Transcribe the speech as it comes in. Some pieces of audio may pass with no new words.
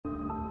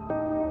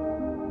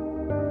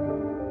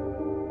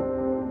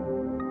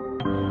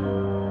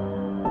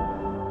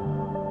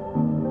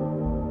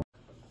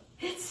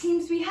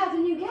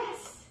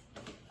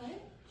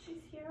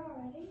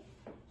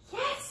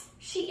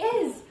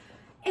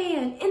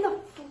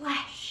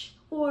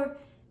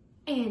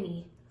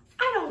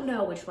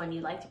which one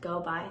you like to go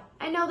by.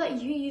 I know that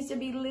you used to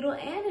be little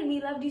Anne and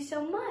we loved you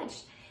so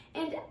much.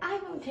 And I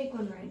won't take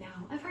one right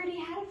now. I've already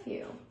had a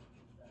few.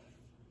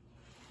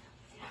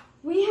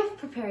 We have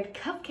prepared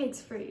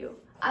cupcakes for you.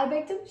 I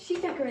baked them, she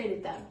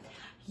decorated them.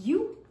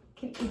 You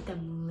can eat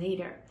them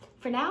later.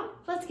 For now,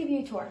 let's give you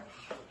a tour.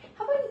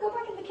 How about you go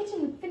back in the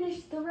kitchen and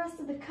finish the rest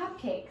of the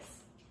cupcakes?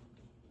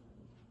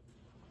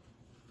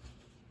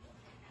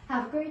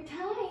 Have a great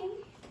time.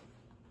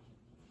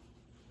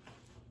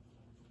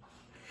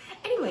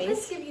 Anyways,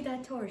 let's give you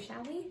that tour,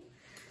 shall we?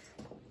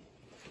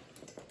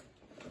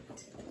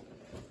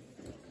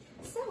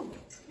 So,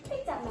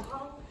 right down the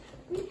hall,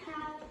 we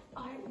have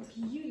our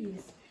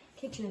beauty's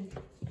kitchen.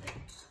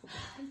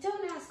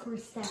 Don't ask where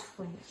Steph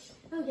went.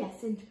 Oh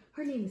yes, and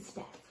her name is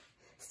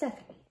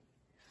Stephanie.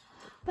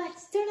 But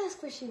don't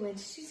ask where she went.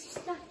 She's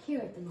just not here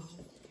at the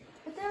moment.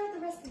 But there are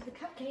the rest of the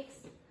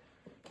cupcakes.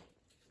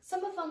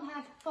 Some of them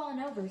have fallen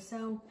over,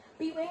 so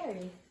be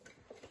wary.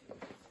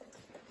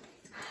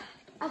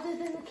 Other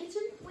than the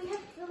kitchen, we have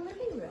the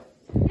living room.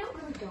 We don't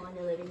really go in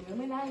the living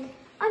room, and I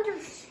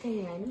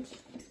understand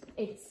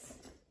it's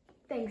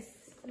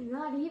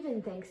not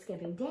even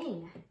Thanksgiving.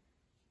 Dang.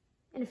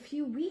 In a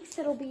few weeks,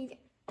 it'll be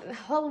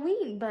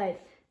Halloween,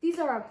 but these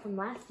are up from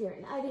last year,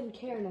 and I didn't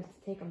care enough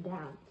to take them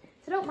down.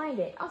 So don't mind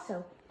it.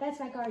 Also, that's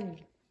my garden.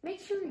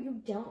 Make sure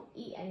you don't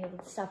eat any of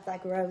the stuff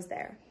that grows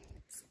there.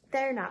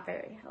 They're not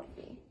very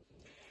healthy.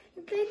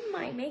 They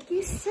might make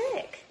you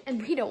sick,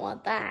 and we don't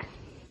want that.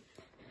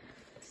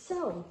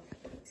 So,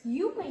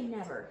 you may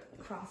never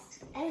cross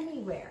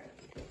anywhere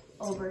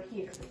over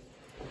here.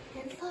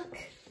 And look,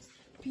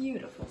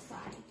 beautiful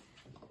sign.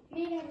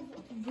 Made out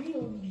of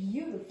real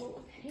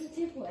beautiful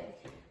painted wood.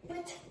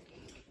 But,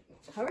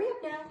 hurry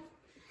up now.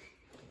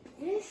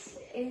 This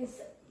is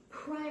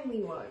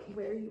primary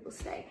where you will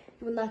stay.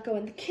 You will not go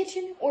in the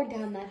kitchen or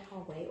down that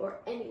hallway or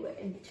anywhere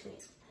in between.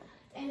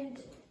 And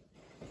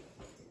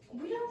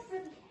we don't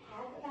really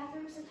have a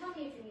bathroom, so tell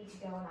me if you need to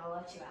go and I'll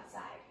let you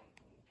outside.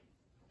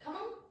 Come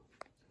on.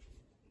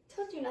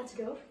 Told you not to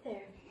go over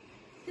there.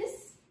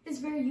 This is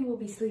where you will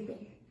be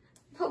sleeping.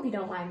 Hope you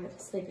don't mind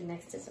sleeping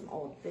next to some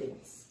old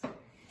boots.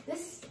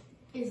 This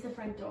is the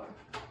front door.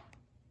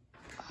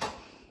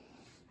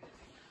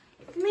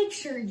 Make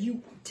sure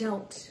you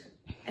don't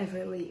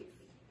ever leave.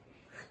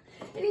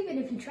 And even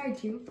if you tried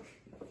to,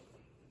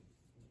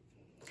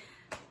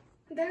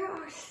 there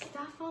are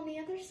stuff on the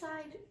other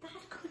side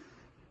that could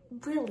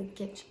really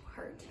get you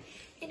hurt.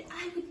 And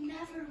I would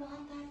never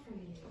want that from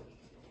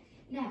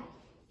you. Now,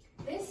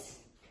 this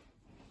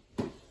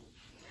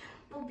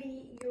will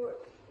be your,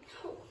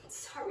 oh,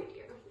 sorry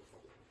dear.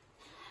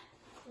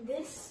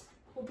 This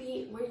will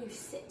be where you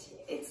sit.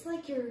 It's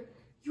like your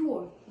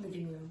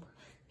living room.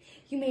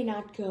 You may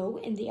not go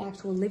in the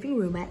actual living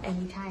room at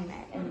any time,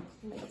 at any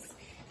place.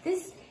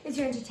 This is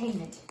your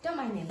entertainment. Don't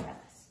mind the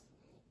umbrellas.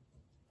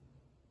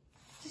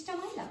 Just don't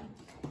mind them.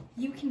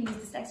 You can use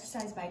this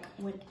exercise bike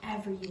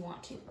whenever you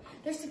want to.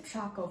 There's some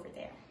chalk over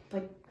there,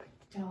 but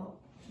don't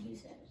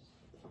use it.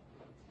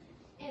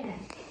 And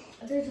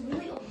there's a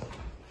really old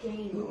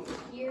game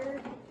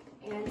here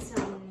and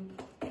some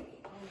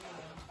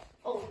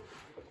old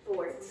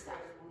board stuff.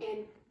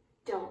 And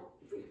don't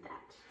read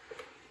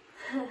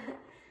that.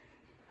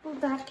 Well,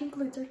 that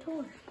concludes our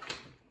tour.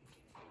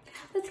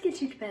 Let's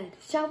get you to bed,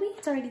 shall we?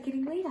 It's already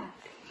getting late out.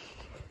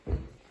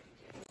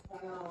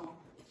 Wow.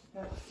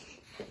 Are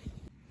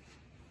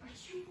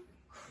you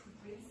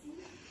crazy?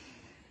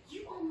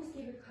 You almost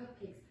gave her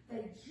cupcakes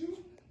that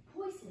you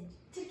poisoned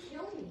to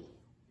kill me.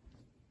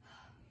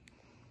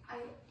 I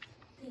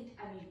think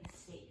I made a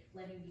mistake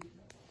letting you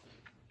live.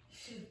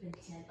 Should have been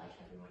dead like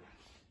everyone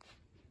else.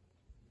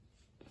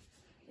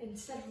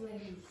 Instead of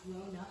letting you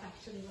grown up, I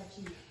should have let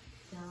you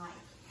die.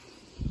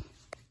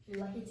 You're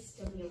lucky to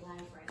still be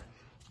alive right now.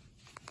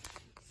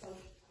 So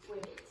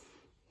quit it.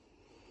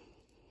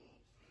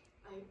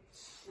 I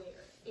swear,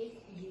 if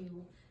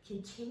you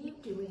continue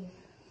doing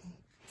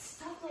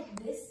stuff like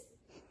this,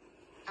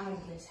 out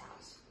of this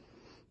house.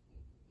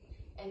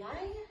 And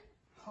I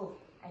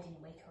hope I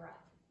didn't wake her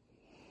up.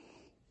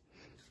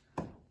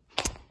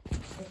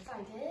 If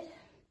I did,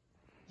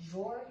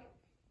 you're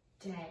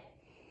dead.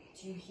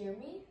 Do you hear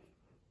me?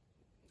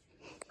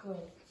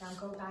 Good. Now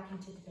go back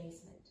into the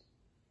basement.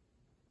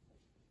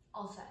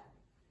 Also,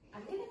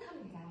 I'm gonna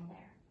come down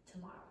there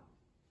tomorrow,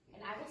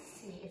 and I will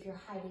see if you're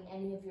hiding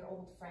any of your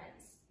old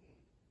friends.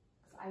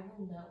 Because I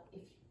will know if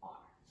you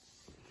are.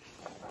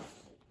 Trust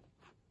me.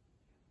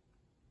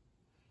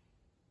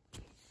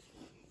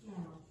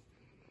 Now,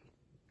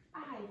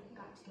 I've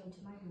got to go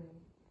to my room.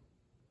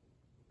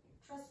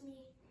 Trust me,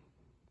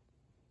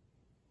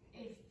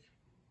 if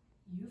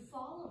you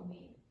follow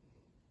me,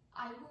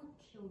 I will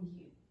kill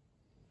you.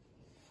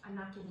 I'm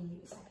not giving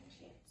you a second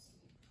chance.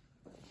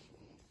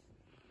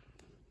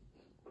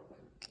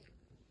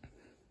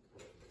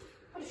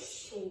 What a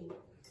shame.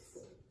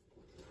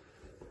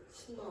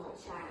 Small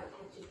child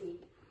had to be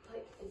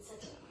put in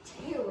such a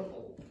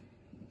terrible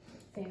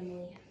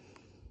family.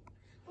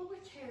 But we're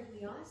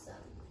terribly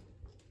awesome.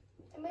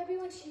 And maybe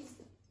when she's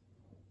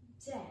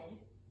dead,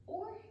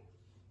 or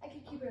I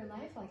could keep her her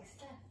life like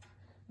Steph.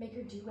 Make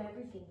her do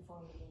everything for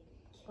me.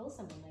 Kill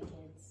some of my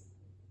kids.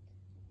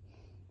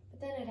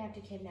 But then I'd have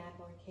to kidnap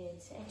more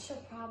kids, and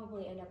she'll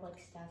probably end up like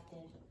Steph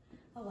did.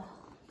 Oh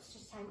well, it's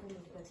just time for me to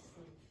go to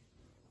sleep.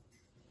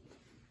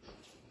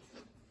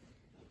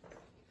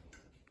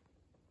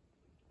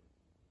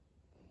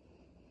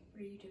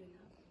 What are you doing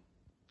up?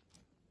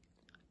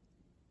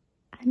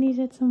 I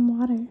needed some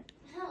water.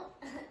 Oh,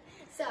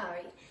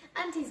 sorry.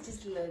 Auntie's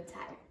just a little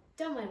tired.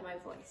 Don't mind my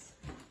voice.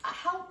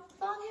 How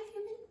long have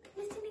you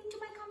been listening to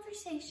my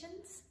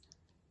conversations?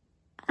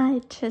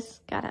 I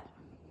just got up.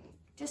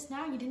 Just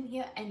now you didn't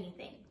hear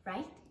anything,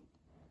 right?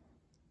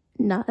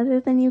 Not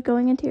other than you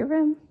going into your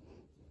room.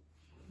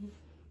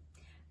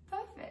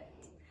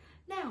 Perfect.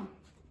 Now,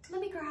 let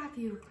me grab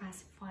you a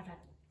glass of water.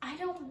 I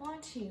don't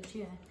want you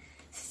to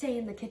stay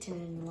in the kitchen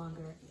any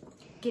longer,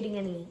 getting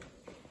any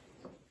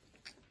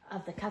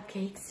of the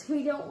cupcakes.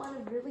 We don't want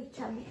a really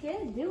chubby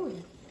kid, do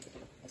we?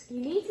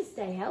 You need to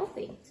stay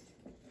healthy.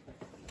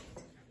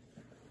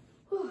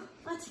 Whew,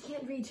 Auntie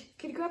can't reach.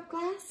 Could you grab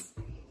glass?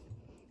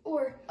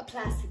 Or a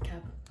plastic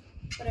cup?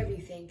 Whatever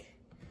you think.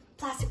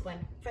 Plastic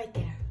one, right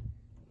there.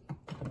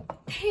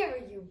 There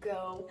you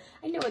go.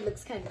 I know it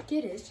looks kind of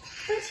kiddish,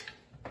 but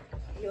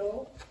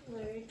you'll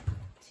learn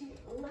to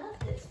love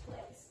this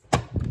place.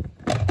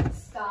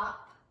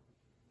 Stop.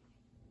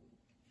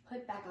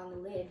 Put back on the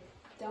lid.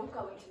 Don't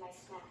go into my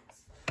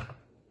snacks.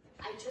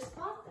 I just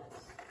bought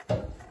those.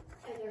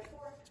 And they're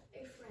for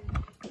a friend.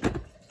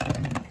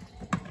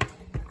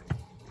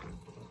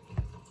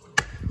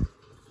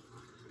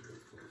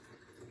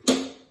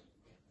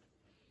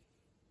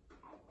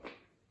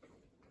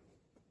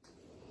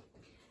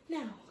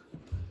 Now,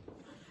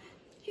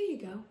 here you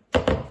go.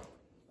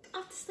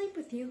 Off to sleep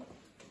with you.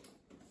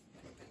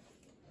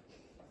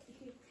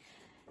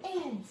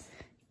 And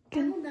I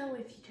will know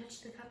if you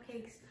touch the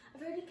cupcakes.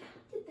 I've already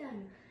counted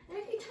them. And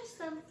if you touch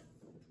them,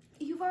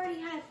 you've already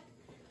had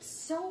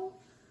so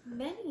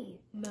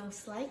many,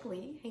 most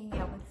likely, hanging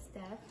out with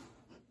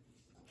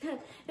Steph.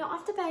 Now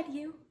off to bed,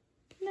 you.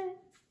 No.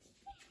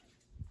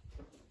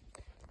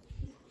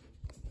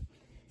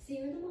 See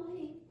you in the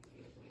morning.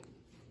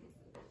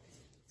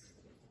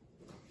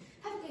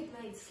 Have a good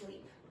night's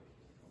sleep.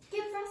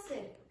 Get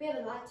rested. We have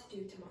a lot to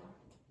do tomorrow.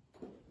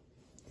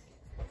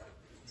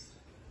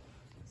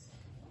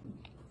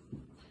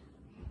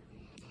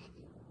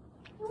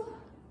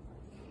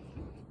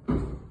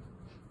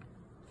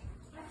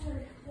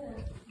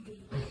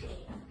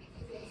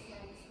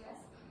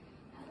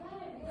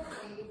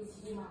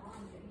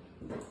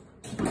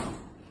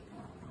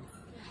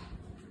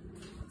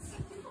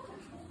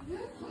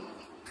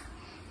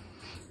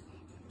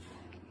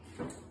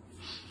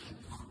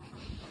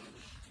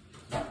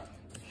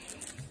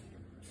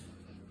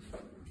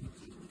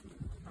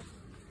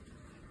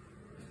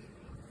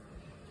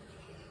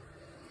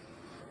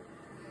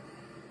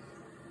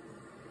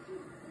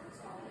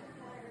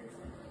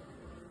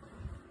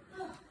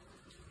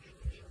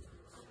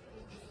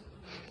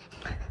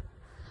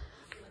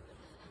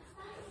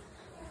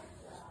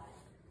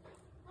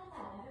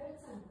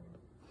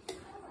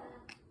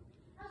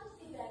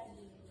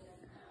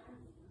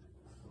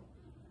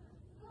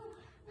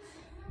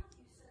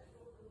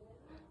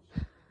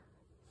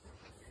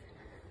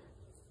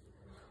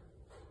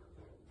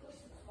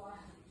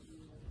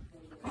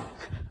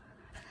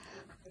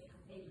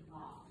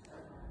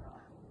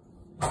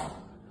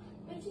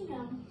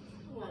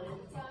 One at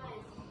a time.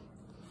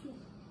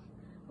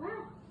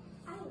 Wow,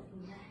 I look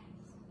nice.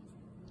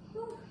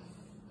 Whew.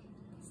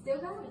 Still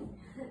going.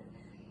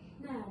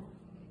 Now,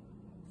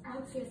 I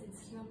hope she hasn't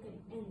smoking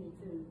any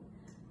food.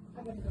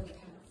 I'm gonna go to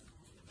town.